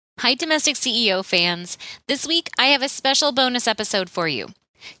Hi, Domestic CEO fans. This week, I have a special bonus episode for you.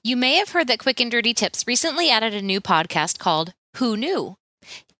 You may have heard that Quick and Dirty Tips recently added a new podcast called Who Knew?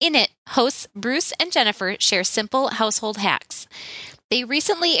 In it, hosts Bruce and Jennifer share simple household hacks. They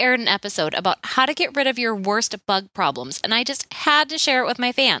recently aired an episode about how to get rid of your worst bug problems, and I just had to share it with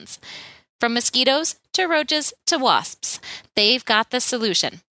my fans. From mosquitoes to roaches to wasps, they've got the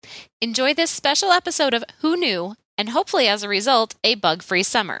solution. Enjoy this special episode of Who Knew, and hopefully as a result, a bug-free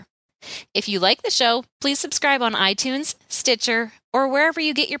summer. If you like the show, please subscribe on iTunes, Stitcher, or wherever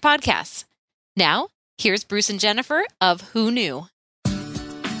you get your podcasts. Now, here's Bruce and Jennifer of Who Knew.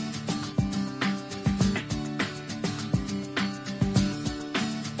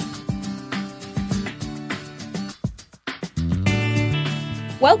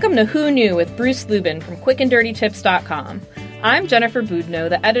 Welcome to Who Knew with Bruce Lubin from quickanddirtytips.com. I'm Jennifer Boudneau,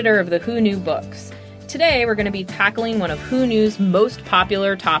 the editor of the Who Knew books. Today, we're going to be tackling one of Who Knew's most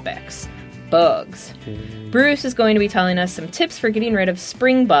popular topics, bugs. Bruce is going to be telling us some tips for getting rid of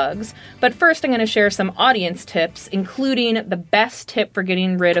spring bugs, but first I'm going to share some audience tips, including the best tip for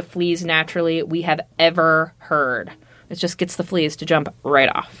getting rid of fleas naturally we have ever heard. It just gets the fleas to jump right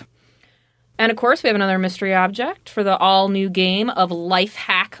off. And of course, we have another mystery object for the all-new game of Life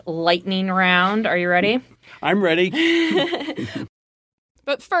Hack Lightning Round. Are you ready? I'm ready.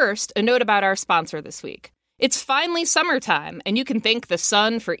 But first, a note about our sponsor this week. It's finally summertime, and you can thank the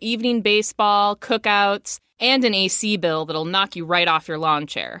sun for evening baseball, cookouts, and an AC bill that'll knock you right off your lawn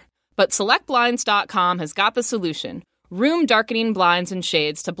chair. But SelectBlinds.com has got the solution. Room-darkening blinds and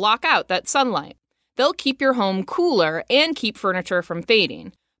shades to block out that sunlight. They'll keep your home cooler and keep furniture from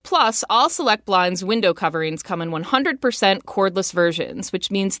fading. Plus, all Select Blinds window coverings come in 100% cordless versions,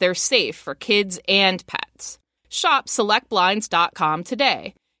 which means they're safe for kids and pets. Shop SelectBlinds.com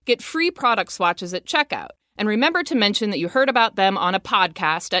today. Get free product swatches at checkout. And remember to mention that you heard about them on a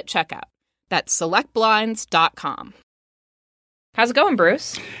podcast at checkout. That's SelectBlinds.com. How's it going,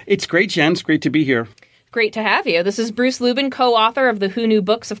 Bruce? It's great, Jen. It's great to be here. Great to have you. This is Bruce Lubin, co-author of the Who Knew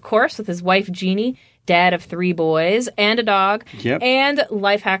books, of course, with his wife, Jeannie, dad of 3 boys and a dog, and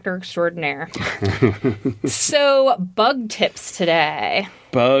life hacker extraordinaire. So, bug tips today.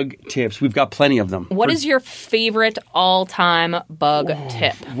 Bug tips. We've got plenty of them. What is your favorite all-time bug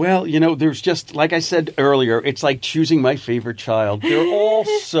tip? Well, there's just, like I said earlier, it's like choosing my favorite child. They're all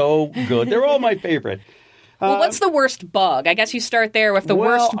so good. They're all my favorite. Well, what's the worst bug? I guess you start there with the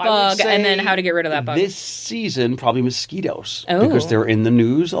worst bug and then how to get rid of that bug. This season, probably mosquitoes. Oh. Because they're in the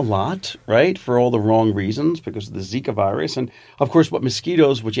news a lot, right? For all the wrong reasons, because of the Zika virus. And, of course, what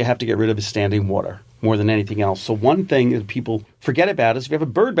you have to get rid of is standing water more than anything else. So one thing that people forget about is if you have a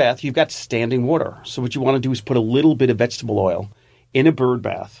bird bath, you've got standing water. So what you want to do is put a little bit of vegetable oil in a bird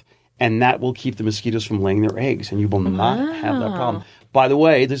bath, and that will keep the mosquitoes from laying their eggs, and you will not have that problem. By the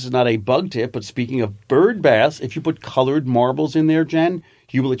way, this is not a bug tip, but speaking of bird baths, if you put colored marbles in there, Jen,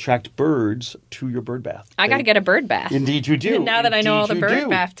 you will attract birds to your bird bath. I got to get a bird bath. Indeed you do. Now that I know all the bird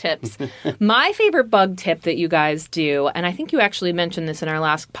bath tips. My favorite bug tip that you guys do, and I think you actually mentioned this in our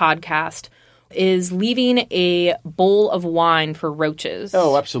last podcast, is leaving a bowl of wine for roaches.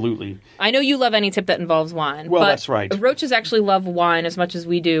 Oh, absolutely. I know you love any tip that involves wine. Well, but that's right. Roaches actually love wine as much as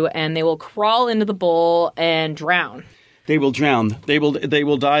we do, and they will crawl into the bowl and drown. They will drown. They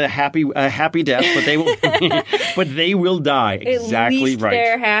will die a happy death, but they will die. Exactly At least right.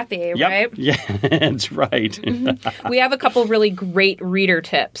 They're happy, right? Yeah, that's right. Mm-hmm. We have a couple really great reader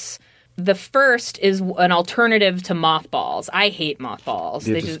tips. The first is an alternative to mothballs. I hate mothballs.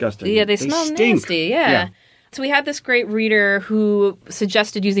 They're disgusting. They smell stink. Nasty. Yeah. So we had this great reader who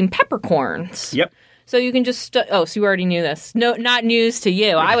suggested using peppercorns. Yep. So you can just so you already knew this. No, not news to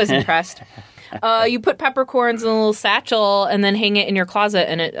you. I was impressed. You put peppercorns in a little satchel and then hang it in your closet,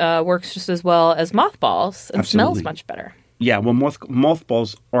 and it works just as well as mothballs and smells much better. Yeah, well,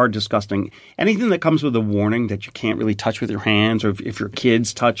 mothballs are disgusting. Anything that comes with a warning that you can't really touch with your hands, or if your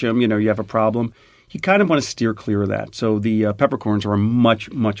kids touch them, you have a problem, you kind of want to steer clear of that. So the peppercorns are a much,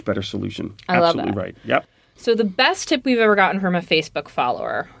 much better solution. I love that. Absolutely right. Yep. So the best tip we've ever gotten from a Facebook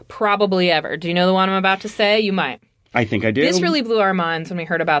follower, probably ever. Do you know the one I'm about to say? You might. I think I do. This really blew our minds when we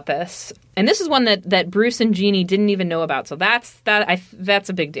heard about this. And this is one that Bruce and Jeannie didn't even know about. So that's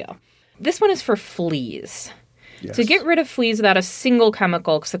a big deal. This one is for fleas. Yes. To get rid of fleas without a single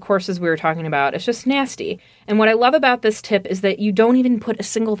chemical, because the courses we were talking about, it's just nasty. And what I love about this tip is that you don't even put a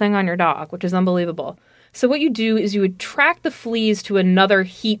single thing on your dog, which is unbelievable. So what you do is you attract the fleas to another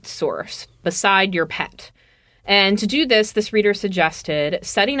heat source beside your pet. And to do this, this reader suggested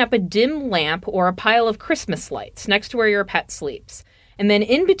setting up a dim lamp or a pile of Christmas lights next to where your pet sleeps. And then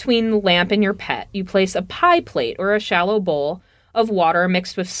in between the lamp and your pet, you place a pie plate or a shallow bowl of water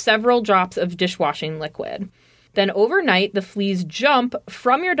mixed with several drops of dishwashing liquid. Then overnight, the fleas jump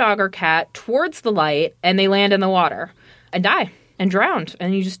from your dog or cat towards the light, and they land in the water and die and drowned.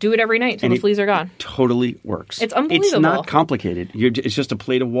 And you just do it every night until the fleas are gone. Totally works. It's unbelievable. It's not complicated. It's just a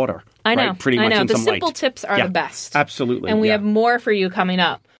plate of water. I know. Right? Pretty much in the some simple light. tips are the best. Absolutely. And we have more for you coming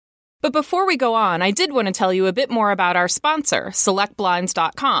up. But before we go on, I did want to tell you a bit more about our sponsor,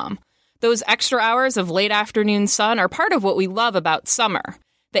 SelectBlinds.com. Those extra hours of late afternoon sun are part of what we love about summer.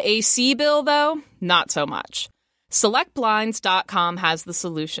 The AC bill, though, not so much. SelectBlinds.com has the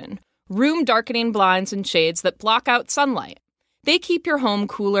solution. Room darkening blinds and shades that block out sunlight. They keep your home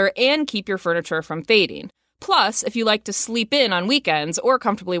cooler and keep your furniture from fading. Plus, if you like to sleep in on weekends or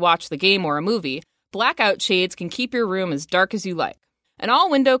comfortably watch the game or a movie, blackout shades can keep your room as dark as you like. And all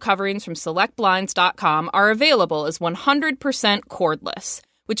window coverings from SelectBlinds.com are available as 100% cordless,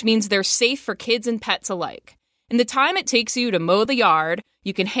 which means they're safe for kids and pets alike. In the time it takes you to mow the yard,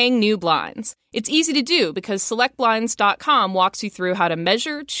 you can hang new blinds. It's easy to do because SelectBlinds.com walks you through how to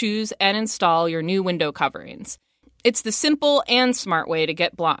measure, choose, and install your new window coverings. It's the simple and smart way to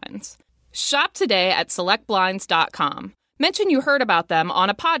get blinds. Shop today at SelectBlinds.com. Mention you heard about them on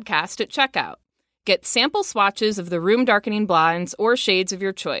a podcast at checkout. Get sample swatches of the room darkening blinds or shades of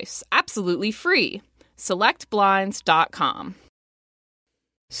your choice, absolutely free. SelectBlinds.com.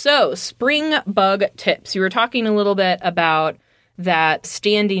 So, spring bug tips. You were talking a little bit about that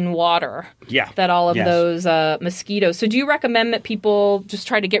standing water that all of those mosquitoes. So do you recommend that people just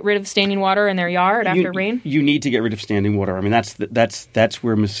try to get rid of standing water in their yard after rain? You need to get rid of standing water. I mean, that's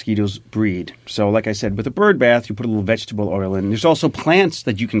where mosquitoes breed. So like I said, with a bird bath, you put a little vegetable oil in. There's also plants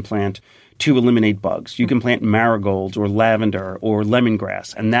that you can plant to eliminate bugs. You can plant marigolds or lavender or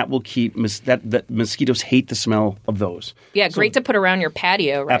lemongrass, and that will keep that mosquitoes hate the smell of those. Yeah, great to put around your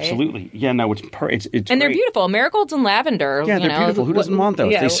patio, right? Absolutely. Yeah, no, it's and they're great. Beautiful. Marigolds and lavender. Yeah, they're beautiful. Who doesn't want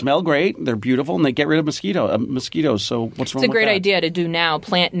those? They smell great. They're beautiful, and they get rid of mosquitoes. So what's wrong with that? It's a great idea to do now.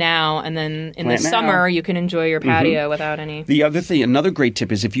 Plant now, and then in the summer you can enjoy your patio without any. The other thing, another great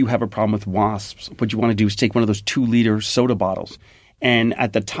tip is if you have a problem with wasps, what you want to do is take one of those 2-liter soda bottles. And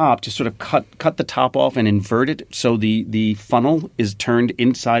at the top, just sort of cut the top off and invert it so the funnel is turned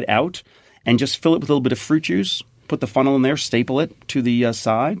inside out, and just fill it with a little bit of fruit juice. Put the funnel in there, staple it to the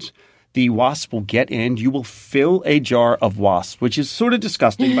sides. The wasp will get in. You will fill a jar of wasps, which is sort of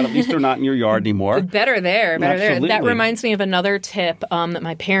disgusting, but at least they're not in your yard anymore. Better there. Absolutely. That reminds me of another tip that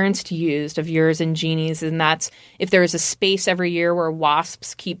my parents used of yours and Jeannie's, and that's if there is a space every year where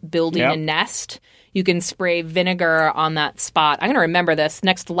wasps keep building a nest, you can spray vinegar on that spot. I'm going to remember this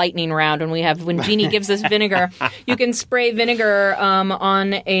next lightning round when Jeannie gives us vinegar. You can spray vinegar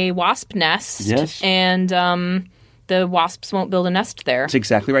on a wasp nest, and the wasps won't build a nest there. That's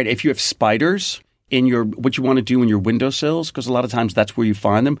exactly right. If you have spiders what you want to do in your windowsills, because a lot of times that's where you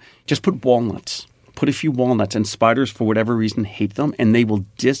find them, just put walnuts. Put a few walnuts, and spiders, for whatever reason, hate them, and they will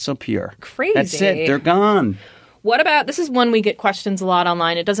disappear. Crazy. That's it. They're gone. What about, this is one we get questions a lot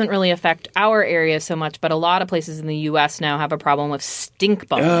online. It doesn't really affect our area so much, but a lot of places in the U.S. now have a problem with stink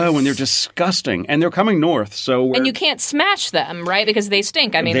bugs. Oh, and they're disgusting. And they're coming north. And you can't smash them, right? Because they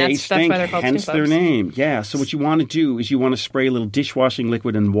stink. I mean, that's why they're called hence stink bugs. their name. Yeah, so what you want to do is you want to spray a little dishwashing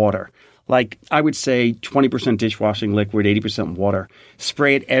liquid and water. Like, I would say 20% dishwashing liquid, 80% water.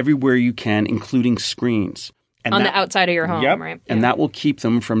 Spray it everywhere you can, including screens. And on the outside of your home, right? And that will keep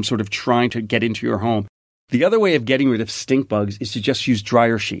them from sort of trying to get into your home. The other way of getting rid of stink bugs is to just use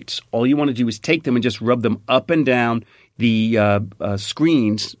dryer sheets. All you want to do is take them and just rub them up and down the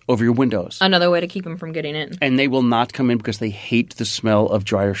screens over your windows. Another way to keep them from getting in. And they will not come in because they hate the smell of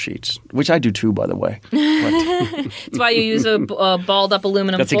dryer sheets, which I do too, by the way. That's why you use a balled-up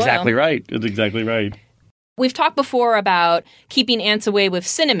aluminum foil. That's exactly right. That's exactly right. We've talked before about keeping ants away with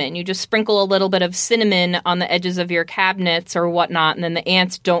cinnamon. You just sprinkle a little bit of cinnamon on the edges of your cabinets or whatnot, and then the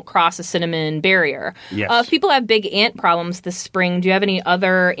ants don't cross a cinnamon barrier. Yes. If people have big ant problems this spring, do you have any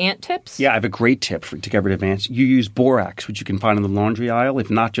other ant tips? Yeah, I have a great tip to get rid of ants. You use borax, which you can find in the laundry aisle,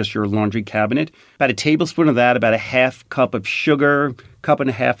 if not just your laundry cabinet. About a tablespoon of that, about a half cup of sugar, cup and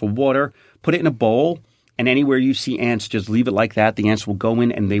a half of water. Put it in a bowl, and anywhere you see ants, just leave it like that. The ants will go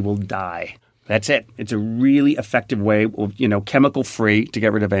in and they will die. That's it. It's a really effective way of, chemical-free to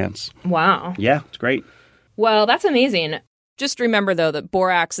get rid of ants. Wow. Yeah, it's great. Well, that's amazing. Just remember, though, that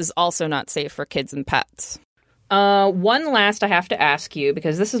borax is also not safe for kids and pets. One last I have to ask you,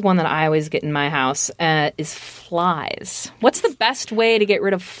 because this is one that I always get in my house, is flies. What's the best way to get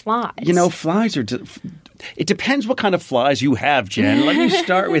rid of flies? Flies are... It depends what kind of flies you have, Jen. Let me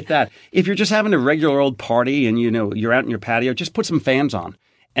start with that. If you're just having a regular old party and, you're out in your patio, just put some fans on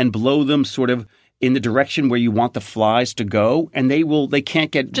and blow them sort of in the direction where you want the flies to go, and they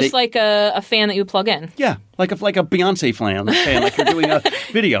can't get... Just like a fan that you plug in. Yeah, like a Beyonce fan, like you're doing a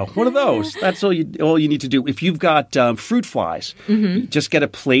video. One of those. That's all you need to do. If you've got fruit flies, just get a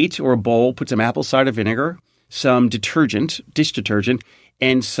plate or a bowl, put some apple cider vinegar, some dish detergent,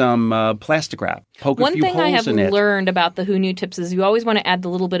 and some plastic wrap. Poke a few holes in it. One thing I have learned about the Who Knew tips is you always want to add the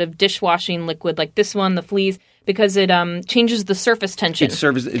little bit of dishwashing liquid, like this one, the Fleas, because it changes the surface tension. It's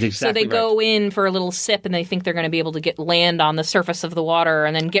exactly so they go in for a little sip, and they think they're going to be able to land on the surface of the water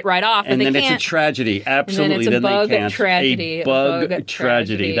and then get right off, and they then can't. It's a tragedy. Absolutely, and then they can't. Tragedy. A bug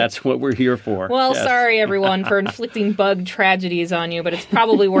tragedy. That's what we're here for. Well, yes. Sorry everyone for inflicting bug tragedies on you, but it's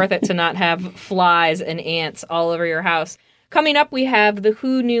probably worth it to not have flies and ants all over your house. Coming up, we have the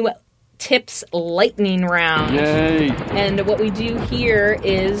Who Knew Tips lightning round. Yay! And what we do here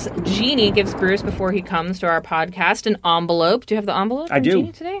is Jeannie gives Bruce, before he comes to our podcast, an envelope. Do you have the envelope? I do.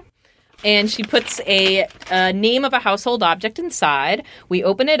 Jeannie today? And she puts a name of a household object inside. We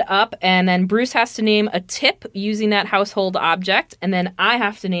open it up, and then Bruce has to name a tip using that household object, and then I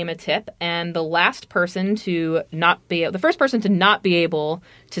have to name a tip. And the first person to not be able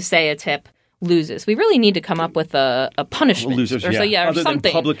to say a tip loses. We really need to come up with a punishment, losers, or Other something,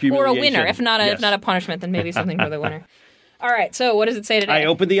 than public or a winner. humiliation. If not a punishment, then maybe something for the winner. All right. So, what does it say today? I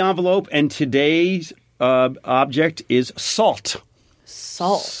opened the envelope, and today's object is salt.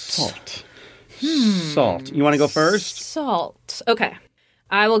 Salt. You want to go first? Salt. Okay.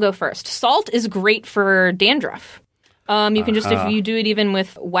 I will go first. Salt is great for dandruff. You can just, if you do it even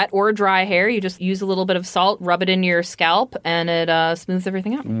with wet or dry hair, you just use a little bit of salt, rub it into your scalp, and it smooths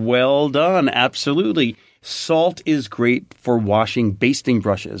everything out. Well done. Absolutely. Salt is great for washing basting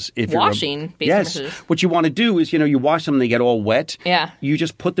brushes. Basting brushes? What you want to do is, you wash them and they get all wet. Yeah. You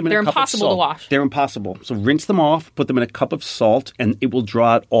just put them in a cup of salt. They're impossible to wash. They're impossible. So rinse them off, put them in a cup of salt, and it will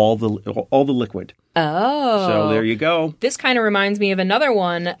draw out all the liquid. Oh. So there you go. This kind of reminds me of another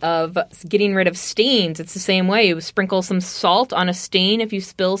one of getting rid of stains. It's the same way. You sprinkle some salt on a stain. If you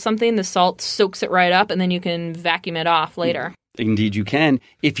spill something, the salt soaks it right up, and then you can vacuum it off later. Indeed you can.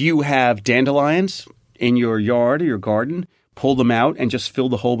 If you have dandelions in your yard or your garden, pull them out and just fill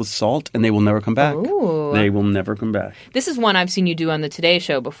the hole with salt, and they will never come back. Ooh. They will never come back. This is one I've seen you do on the Today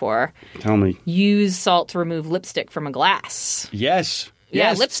Show before. Tell me. Use salt to remove lipstick from a glass. Yes.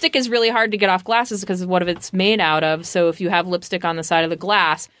 Yeah, lipstick is really hard to get off glasses because of what it's made out of. So if you have lipstick on the side of the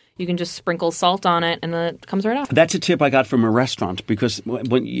glass, you can just sprinkle salt on it, and then it comes right off. That's a tip I got from a restaurant, because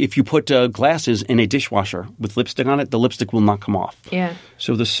if you put glasses in a dishwasher with lipstick on it, the lipstick will not come off. Yeah.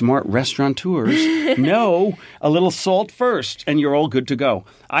 So the smart restaurateurs know a little salt first, and you're all good to go.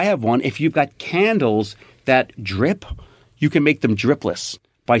 I have one. If you've got candles that drip, you can make them dripless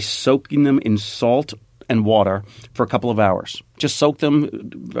by soaking them in salt and water for a couple of hours. Just soak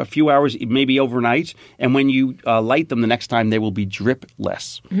them a few hours, maybe overnight, and when you light them the next time, they will be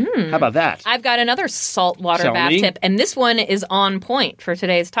dripless. How about that? I've got another saltwater bath tip, and this one is on point for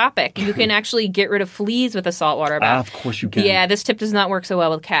today's topic. You can actually get rid of fleas with a saltwater bath. Of course you can. Yeah, this tip does not work so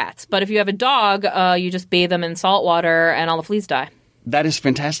well with cats. But if you have a dog, you just bathe them in salt water, and all the fleas die. That is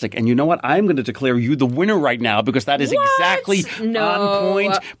fantastic. And you know what? I'm going to declare you the winner right now, because that is exactly on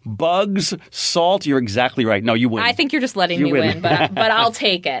point. Bugs, salt, you're exactly right. No, you win. I think you're just letting me win, but I'll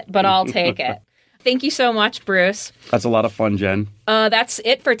take it. Thank you so much, Bruce. That's a lot of fun, Jen. That's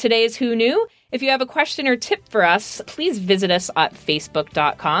it for today's Who Knew. If you have a question or tip for us, please visit us at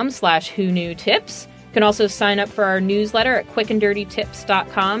facebook.com/whoknewtips. You can also sign up for our newsletter at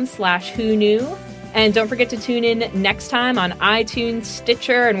quickanddirtytips.com/whoknew. And don't forget to tune in next time on iTunes,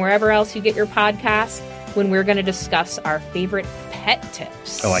 Stitcher, and wherever else you get your podcasts when we're going to discuss our favorite pet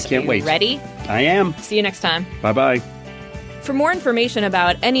tips. Oh, I can't wait. Ready? I am. See you next time. Bye-bye. For more information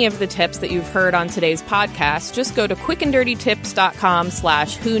about any of the tips that you've heard on today's podcast, just go to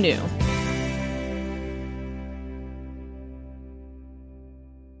quickanddirtytips.com/whoknew.